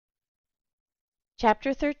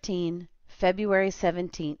Chapter 13, February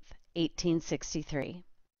 17th, 1863.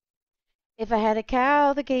 If I had a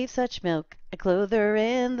cow that gave such milk, I'd clothe her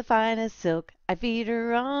in the finest silk. I'd feed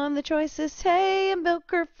her on the choicest hay and milk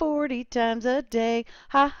her 40 times a day.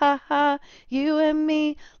 Ha ha ha, you and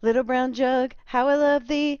me, little brown jug, how I love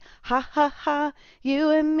thee. Ha ha ha,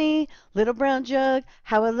 you and me, little brown jug,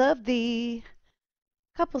 how I love thee.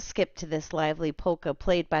 Couples skipped to this lively polka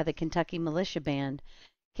played by the Kentucky Militia Band.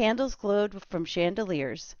 Candles glowed from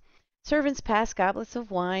chandeliers. Servants passed goblets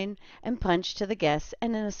of wine and punch to the guests,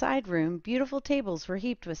 and in a side room beautiful tables were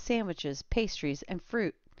heaped with sandwiches, pastries, and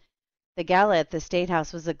fruit. The gala at the State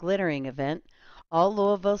House was a glittering event. All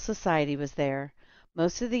Louisville society was there.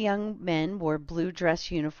 Most of the young men wore blue dress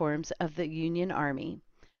uniforms of the Union Army.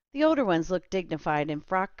 The older ones looked dignified in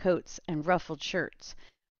frock coats and ruffled shirts,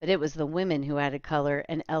 but it was the women who added color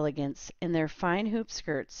and elegance in their fine hoop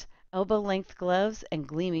skirts, elbow-length gloves, and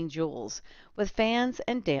gleaming jewels, with fans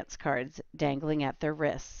and dance cards dangling at their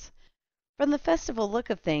wrists. From the festival look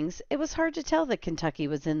of things, it was hard to tell that Kentucky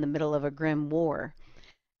was in the middle of a grim war.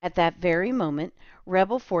 At that very moment,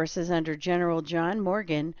 rebel forces under General John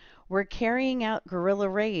Morgan were carrying out guerrilla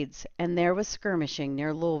raids, and there was skirmishing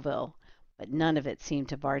near Louisville, but none of it seemed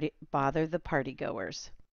to bother the partygoers.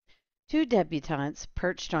 Two debutantes,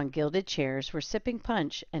 perched on gilded chairs, were sipping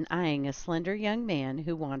punch and eyeing a slender young man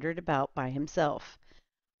who wandered about by himself.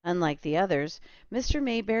 Unlike the others, Mr.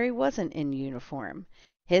 Mayberry wasn't in uniform.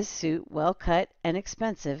 His suit, well cut and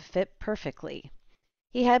expensive, fit perfectly.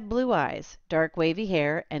 He had blue eyes, dark wavy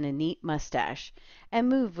hair, and a neat mustache, and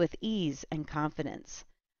moved with ease and confidence.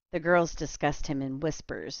 The girls discussed him in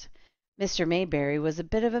whispers. Mr. Mayberry was a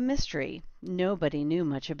bit of a mystery. Nobody knew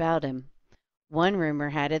much about him. One rumor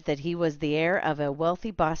had it that he was the heir of a wealthy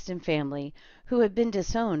Boston family who had been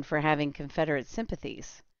disowned for having Confederate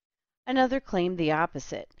sympathies. Another claimed the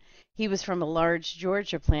opposite. He was from a large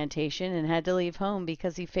Georgia plantation and had to leave home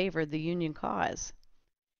because he favored the Union cause.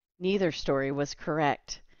 Neither story was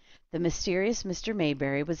correct. The mysterious Mr.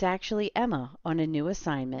 Mayberry was actually Emma on a new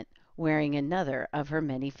assignment, wearing another of her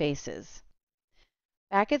many faces.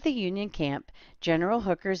 Back at the Union camp, General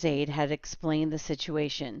Hooker's aide had explained the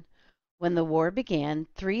situation. When the war began,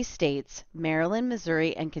 3 states, Maryland,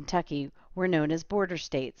 Missouri, and Kentucky, were known as border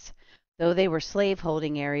states. Though they were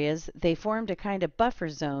slave-holding areas, they formed a kind of buffer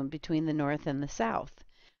zone between the North and the South.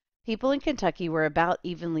 People in Kentucky were about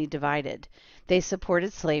evenly divided. They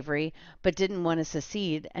supported slavery, but didn't want to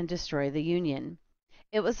secede and destroy the Union.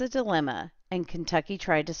 It was a dilemma, and Kentucky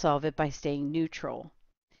tried to solve it by staying neutral.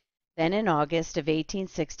 Then in August of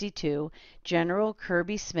 1862, General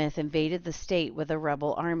Kirby Smith invaded the state with a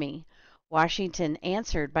rebel army. Washington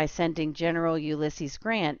answered by sending General Ulysses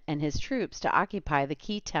Grant and his troops to occupy the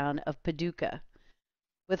key town of Paducah.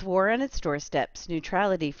 With war on its doorsteps,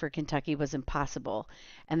 neutrality for Kentucky was impossible,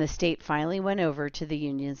 and the state finally went over to the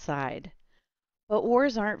Union side. But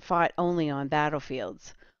wars aren't fought only on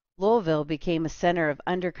battlefields. Louisville became a center of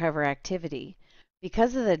undercover activity.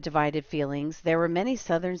 Because of the divided feelings, there were many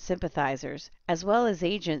Southern sympathizers, as well as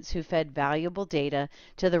agents who fed valuable data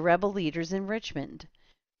to the rebel leaders in Richmond.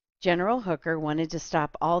 General Hooker wanted to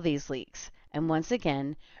stop all these leaks, and once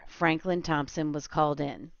again, Franklin Thompson was called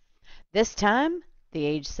in. "This time," the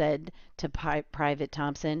aide said to Private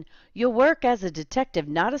Thompson, "you'll work as a detective,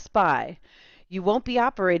 not a spy. You won't be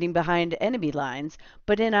operating behind enemy lines,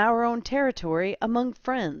 but in our own territory among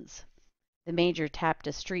friends." The major tapped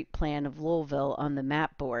a street plan of Louisville on the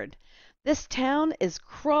map board. "This town is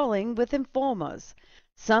crawling with informers.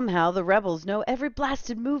 Somehow the rebels know every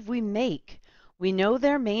blasted move we make. We know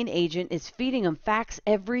their main agent is feeding 'em facts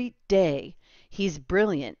every day. He's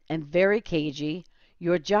brilliant and very cagey.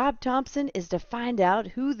 Your job, Thompson, is to find out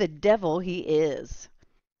who the devil he is."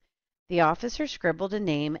 The officer scribbled a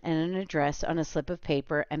name and an address on a slip of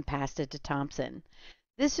paper and passed it to Thompson.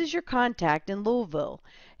 "This is your contact in Louisville.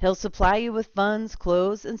 He'll supply you with funds,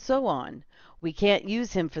 clothes, and so on. We can't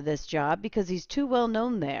use him for this job because he's too well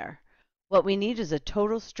known there. What we need is a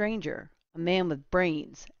total stranger, a man with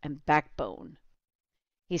brains and backbone."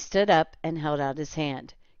 He stood up and held out his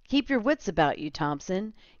hand. "Keep your wits about you,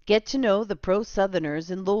 Thompson. Get to know the pro-Southerners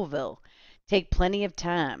in Louisville. Take plenty of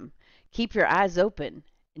time. Keep your eyes open,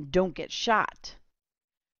 and don't get shot."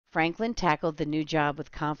 Franklin tackled the new job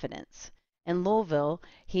with confidence. In Louisville,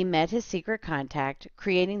 he met his secret contact,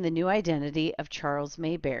 creating the new identity of Charles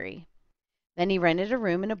Mayberry. Then he rented a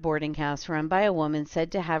room in a boarding house run by a woman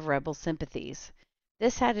said to have rebel sympathies.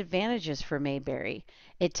 This had advantages for Mayberry.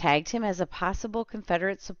 It tagged him as a possible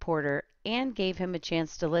Confederate supporter and gave him a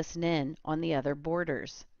chance to listen in on the other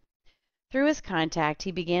boarders. Through his contact,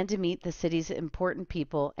 he began to meet the city's important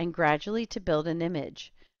people and gradually to build an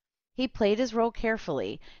image. He played his role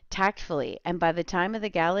carefully, tactfully, and by the time of the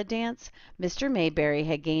gala dance, Mr. Mayberry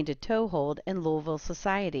had gained a toehold in Louisville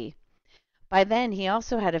society. By then, he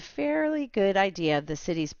also had a fairly good idea of the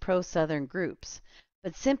city's pro-Southern groups,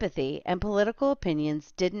 but sympathy and political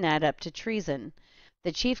opinions didn't add up to treason.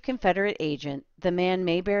 The chief Confederate agent, the man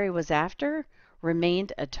Mayberry was after,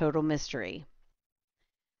 remained a total mystery.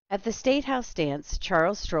 At the State House dance,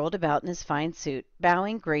 Charles strolled about in his fine suit,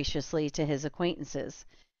 bowing graciously to his acquaintances.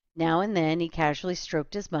 Now and then he casually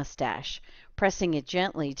stroked his mustache, pressing it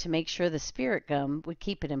gently to make sure the spirit gum would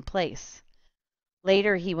keep it in place.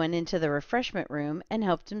 Later he went into the refreshment room and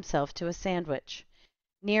helped himself to a sandwich.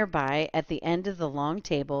 Nearby, at the end of the long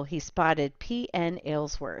table, he spotted P.N.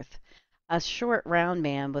 Aylesworth, a short, round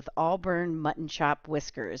man with auburn mutton chop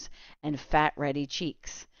whiskers and fat, ruddy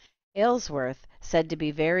cheeks. Aylesworth, said to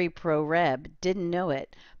be very pro-Reb, didn't know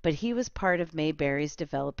it, but he was part of Mayberry's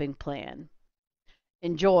developing plan.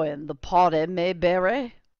 "Enjoying the party,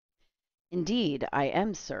 Mayberry?" "Indeed, I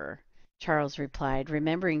am, sir," Charles replied,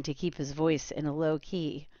 remembering to keep his voice in a low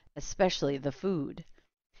key, "especially the food."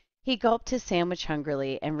 He gulped his sandwich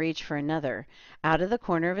hungrily and reached for another. Out of the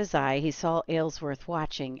corner of his eye he saw Aylesworth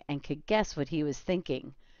watching and could guess what he was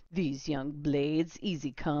thinking. "These young blades,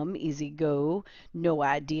 easy come, easy go, no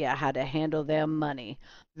idea how to handle their money.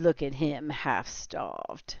 Look at him, half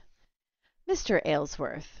starved." "Mr.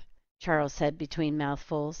 Aylesworth," Charles said between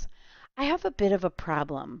mouthfuls, "I have a bit of a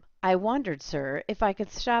problem. I wondered, sir, if I could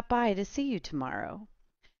stop by to see you tomorrow."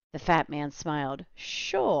 The fat man smiled.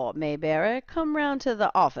 "Sure, Mayberry. Come round to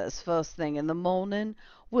the office first thing in the morning.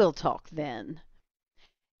 We'll talk then."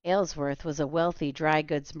 Aylesworth was a wealthy dry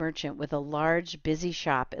goods merchant with a large, busy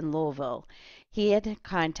shop in Louisville. He had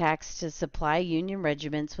contacts to supply Union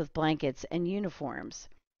regiments with blankets and uniforms.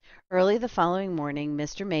 Early the following morning,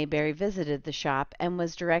 Mr. Mayberry visited the shop and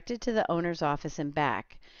was directed to the owner's office and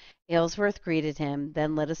back. Aylesworth greeted him,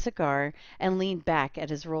 then lit a cigar and leaned back at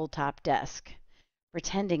his roll-top desk.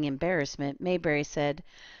 Pretending embarrassment, Mayberry said,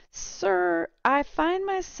 "Sir, I find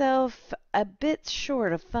myself a bit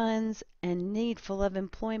short of funds and needful of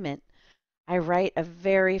employment. I write a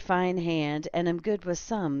very fine hand and am good with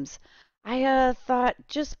sums. I thought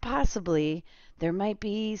just possibly there might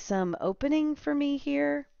be some opening for me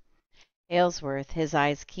here." Aylesworth, his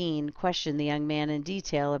eyes keen, questioned the young man in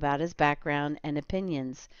detail about his background and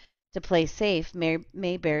opinions. To play safe,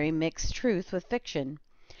 Mayberry mixed truth with fiction.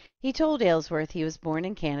 He told Aylesworth he was born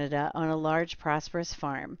in Canada on a large, prosperous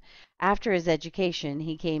farm. After his education,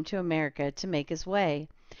 he came to America to make his way.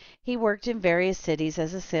 He worked in various cities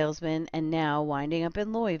as a salesman and now, winding up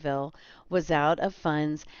in Louisville, was out of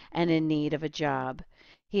funds and in need of a job.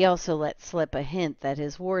 He also let slip a hint that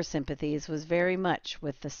his war sympathies was very much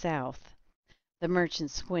with the South. The merchant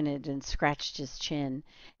squinted and scratched his chin.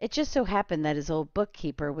 It just so happened that his old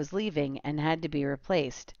bookkeeper was leaving and had to be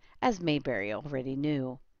replaced, as Mayberry already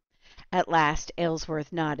knew. At last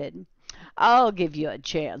Aylesworth nodded. "I'll give you a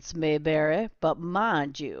chance, Mayberry, but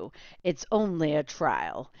mind you, it's only a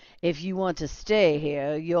trial. If you want to stay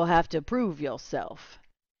here, you'll have to prove yourself."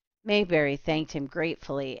 Mayberry thanked him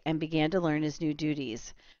gratefully and began to learn his new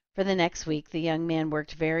duties. For the next week the young man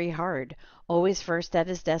worked very hard, always first at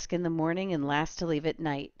his desk in the morning and last to leave at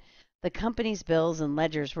night. The company's bills and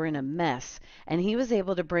ledgers were in a mess, and he was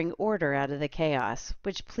able to bring order out of the chaos,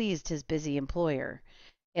 which pleased his busy employer.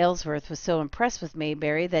 Aylesworth was so impressed with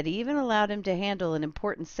Mayberry that he even allowed him to handle an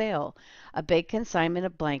important sale, a big consignment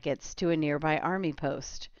of blankets, to a nearby army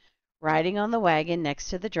post. Riding on the wagon next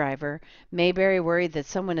to the driver, Mayberry worried that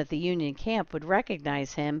someone at the Union camp would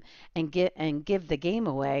recognize him and give the game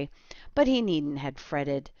away, but he needn't have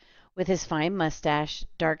fretted. With his fine mustache,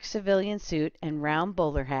 dark civilian suit, and round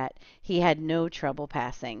bowler hat, he had no trouble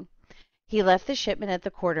passing. He left the shipment at the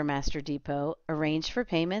quartermaster depot, arranged for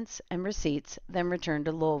payments and receipts, then returned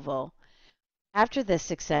to Louisville. After this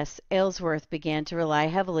success, Aylesworth began to rely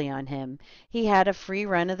heavily on him. He had a free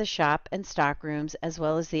run of the shop and stockrooms as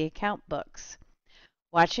well as the account books.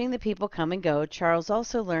 Watching the people come and go, Charles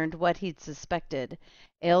also learned what he'd suspected.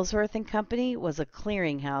 Aylesworth and Company was a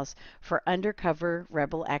clearinghouse for undercover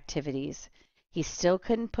rebel activities. He still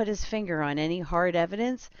couldn't put his finger on any hard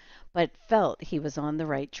evidence, but felt he was on the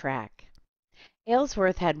right track.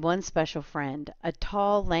 Aylesworth had one special friend, a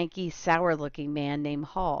tall, lanky, sour-looking man named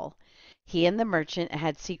Hall. He and the merchant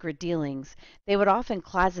had secret dealings. They would often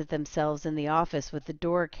closet themselves in the office with the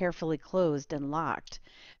door carefully closed and locked.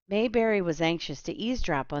 Mayberry was anxious to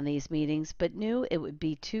eavesdrop on these meetings, but knew it would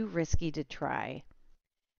be too risky to try.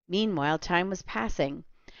 Meanwhile, time was passing.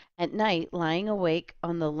 At night, lying awake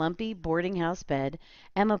on the lumpy boarding-house bed,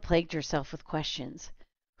 Emma plagued herself with questions.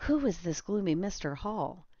 Who was this gloomy Mr.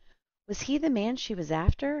 Hall? Was he the man she was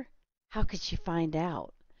after? How could she find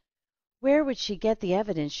out? Where would she get the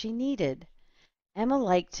evidence she needed? Emma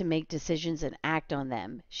liked to make decisions and act on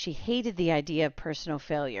them. She hated the idea of personal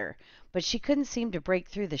failure, but she couldn't seem to break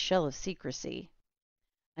through the shell of secrecy.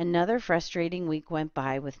 Another frustrating week went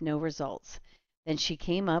by with no results. Then she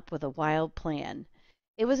came up with a wild plan.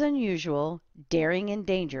 It was unusual, daring, and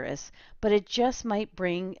dangerous, but it just might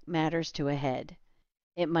bring matters to a head.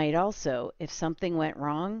 It might also, if something went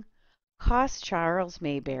wrong, cost Charles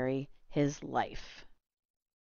Mayberry his life.